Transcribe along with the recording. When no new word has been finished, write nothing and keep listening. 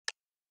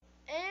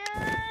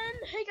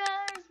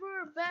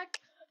back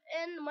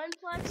in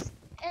mineplex,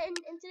 and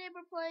today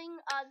we're playing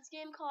this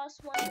game called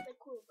One with a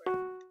Quiver,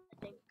 I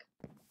think.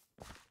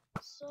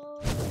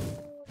 So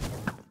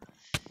yeah,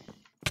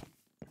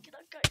 kill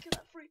that guy, kill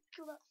that freak,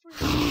 kill that freak.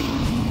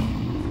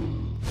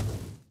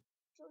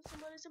 So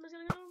somebody's gonna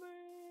kill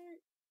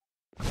me.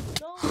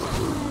 No.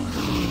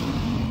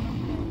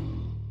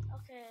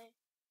 Okay.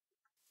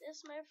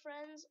 This, my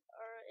friends,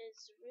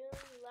 is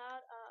really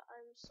loud.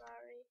 I'm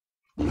sorry.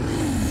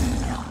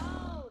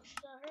 Ouch,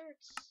 that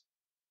hurts.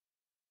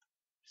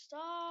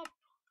 Stop.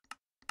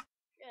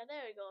 Yeah,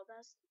 there we go.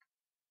 That's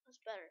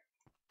better.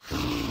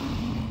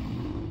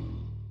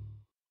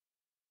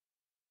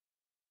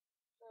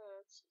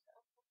 Let's see. I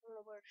don't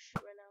know where to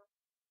shoot right now.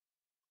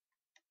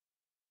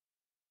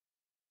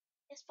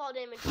 It's fall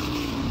damage.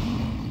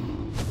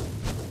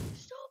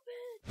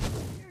 Stupid!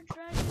 You're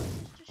dragon,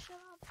 sister,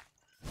 shut up.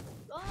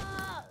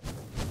 Ah!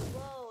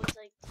 Whoa, it's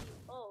like deep.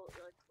 Oh,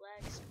 like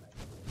lag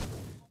spike.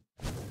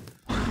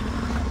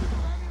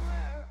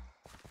 Everywhere.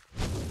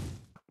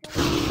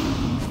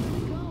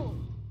 Go.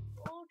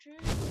 Oh,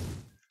 jeez.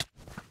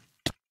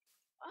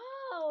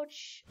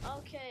 Ouch.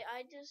 Okay,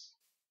 I just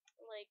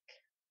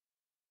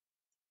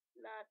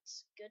not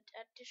good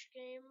at this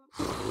game.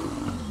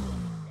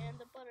 And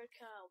the butter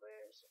cow,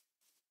 where is it?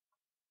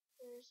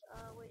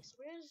 Wait, so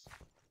where's...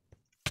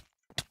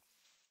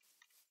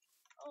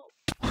 Oh.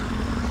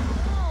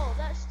 No,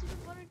 that stupid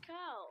butter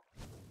cow.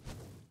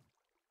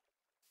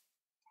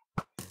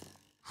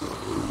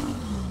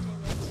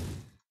 Dang it.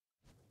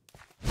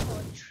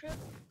 Oh, trip.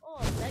 Oh,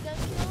 mega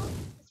kill?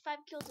 That's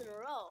 5 kills in a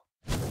row.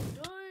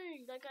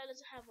 Dang, that guy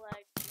doesn't have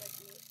lag like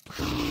me.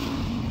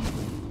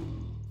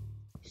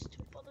 You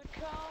stupid butter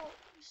cow.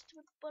 You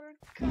stupid butter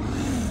cow.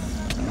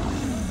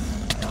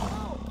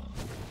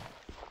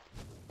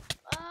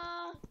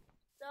 Oh.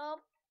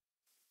 Nope.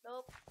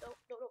 Nope.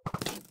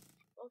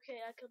 Okay,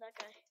 I killed that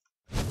guy.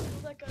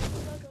 Kill that guy.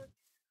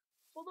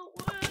 For the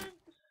win!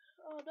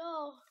 Oh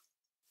no.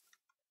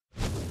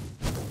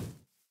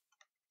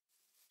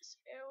 This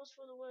arrow's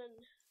for the win.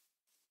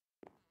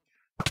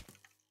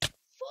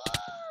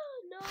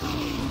 No!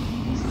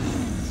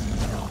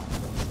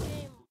 This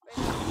game right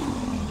now.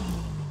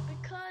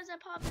 Because I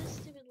popped this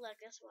stupid leg,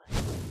 that's why.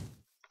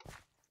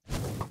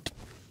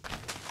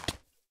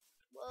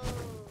 Whoa.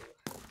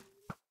 Oh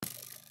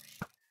gosh.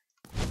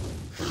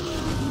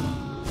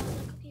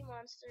 The cookie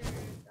monster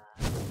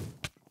died.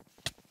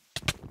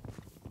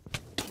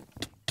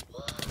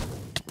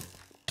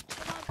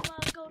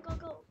 Come on,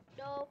 go.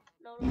 Nope,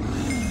 no.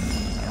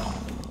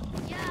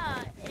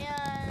 Yeah,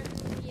 and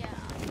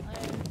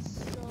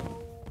so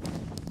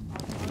I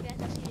guess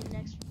I'll see you in the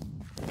next.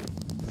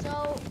 So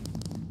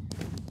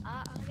I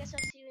guess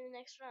I'll see you in the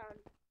next round.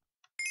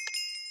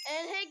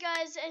 And hey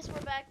guys, as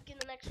we're back in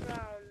the next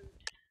round.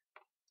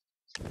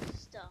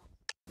 Stuff.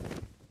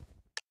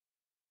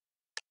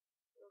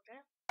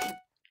 Okay.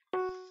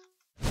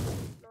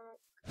 No.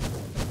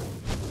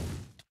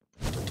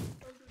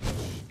 Don't do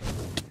this.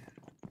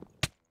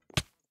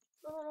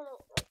 No.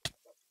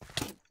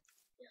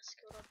 Yes,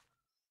 kill them.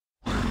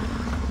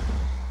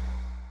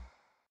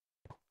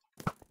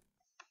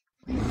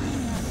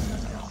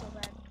 So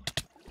bad.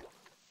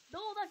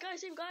 No, that guy,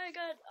 same guy.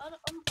 I'm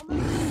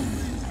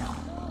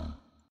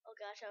oh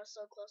gosh, I was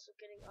so close to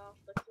getting off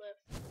the cliff.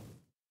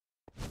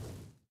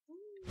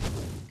 Ooh,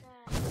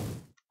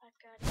 that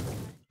guy.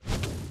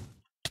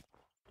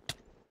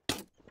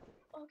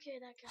 Okay,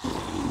 that guy.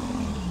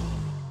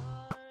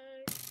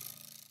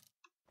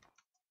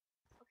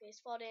 Okay, it's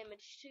fall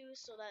damage too,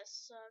 so that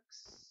sucks.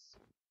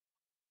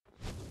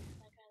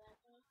 That guy.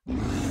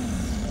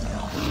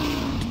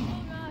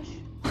 Oh gosh.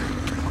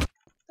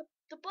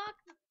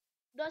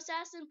 The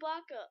assassin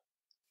Baka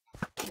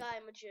guy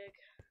majig.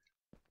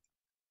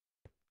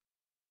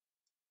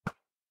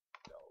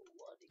 No,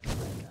 what do you got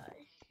that guy?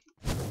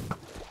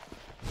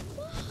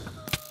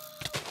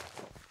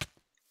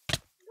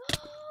 No!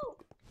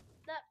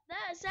 That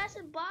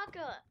assassin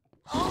Baka!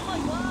 Oh my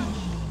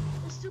gosh!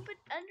 The stupid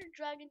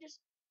ENDERDRAGON just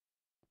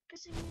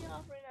pissing me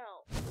off right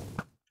now.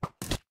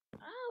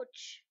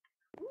 Ouch!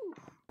 Ooh.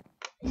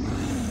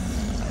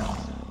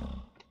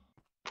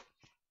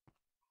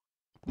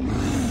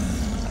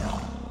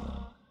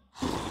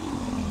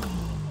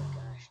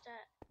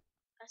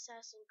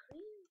 Assassin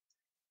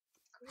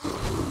Creeper.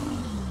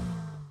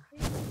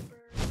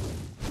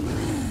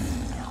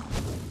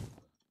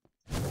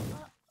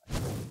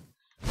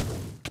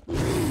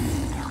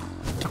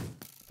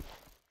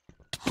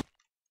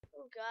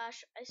 Oh gosh,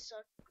 I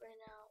suck right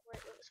now.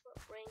 Wait, what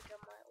rank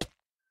am I?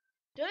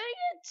 Dang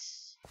it!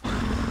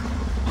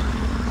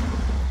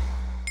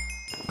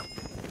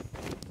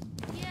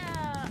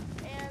 Yeah,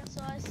 and so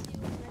I see you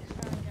in the next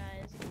round,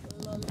 guys.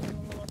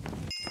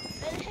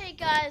 And hey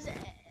guys,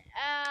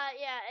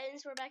 and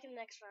so we're back in the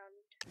next round.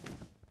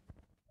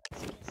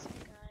 Let's get some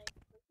guy.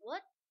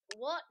 What?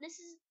 This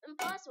is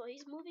impossible.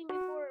 He's moving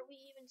before we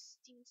even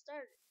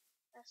started.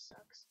 That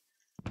sucks.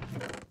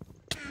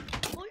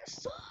 Oh, you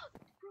suck!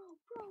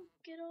 Bro,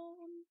 get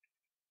on.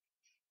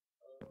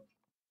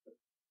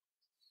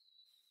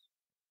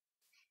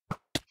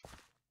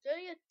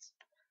 Dang it!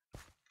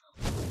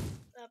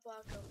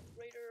 Baka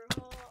Raider,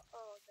 huh?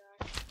 Oh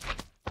gosh.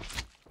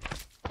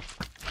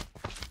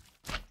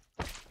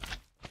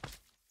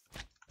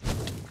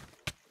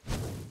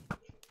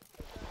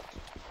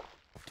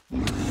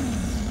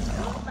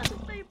 Don't mess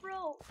with me,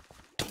 bro!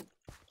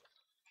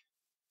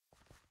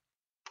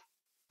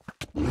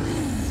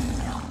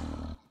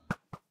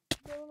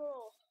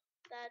 No.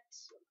 That's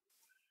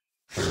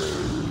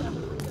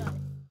got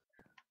it.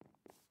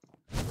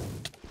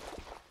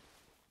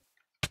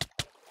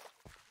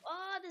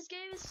 Oh, this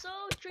game is so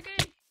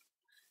tricky!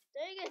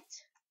 Dang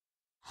it!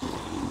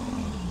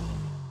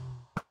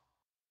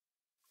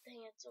 Dang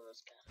it, it's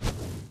almost got it.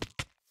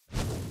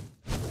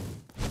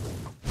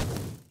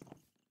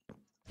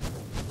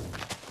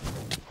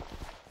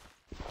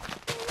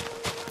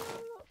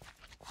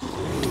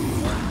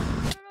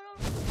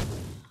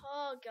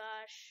 Oh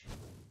gosh.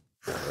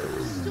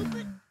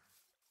 Stupid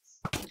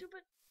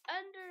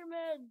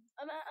Enderman.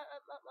 I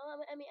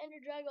mean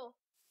Enderdragon.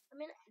 I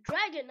mean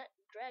dragon, not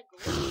dragon.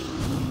 What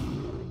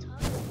am I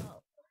talking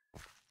about?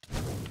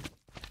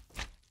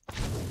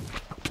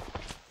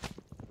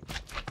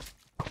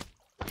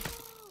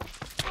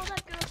 Oh,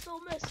 that girl so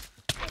missed.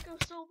 That girl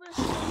so missed.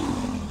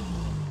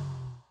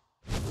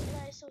 And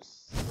I so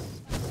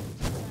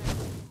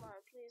come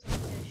on, please,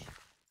 fish.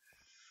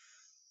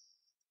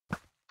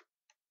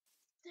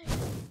 Dang it.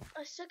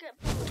 I suck at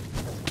bow.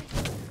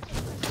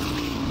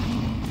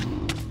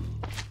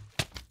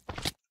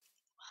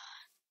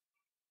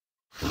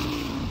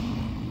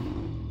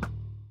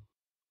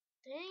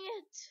 Dang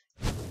it.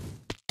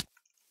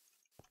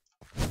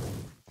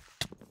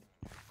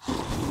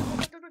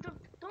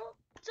 Don't,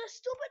 the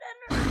stupid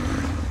ender.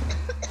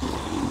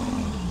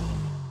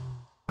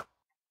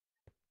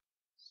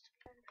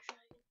 Stupid ender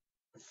dragon.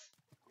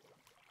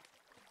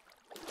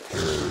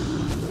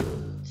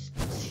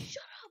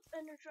 Shut up,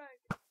 ender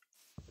dragon.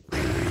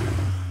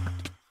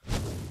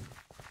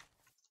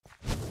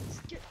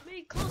 Get me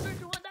closer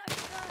to what that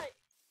guy.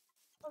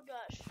 Oh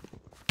gosh.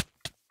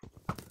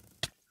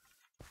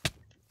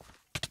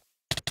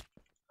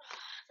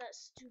 That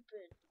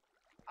stupid.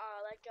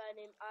 That guy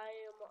named I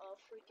am a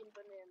freaking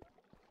banana.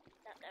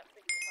 Not that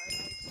freaking hard.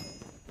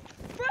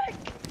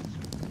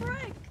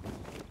 Frick!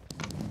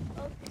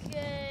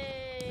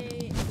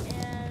 Okay,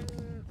 and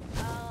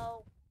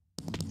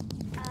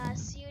I'll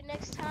see you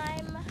next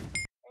time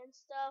and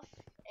stuff.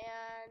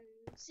 And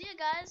see you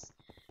guys.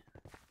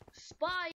 Bye.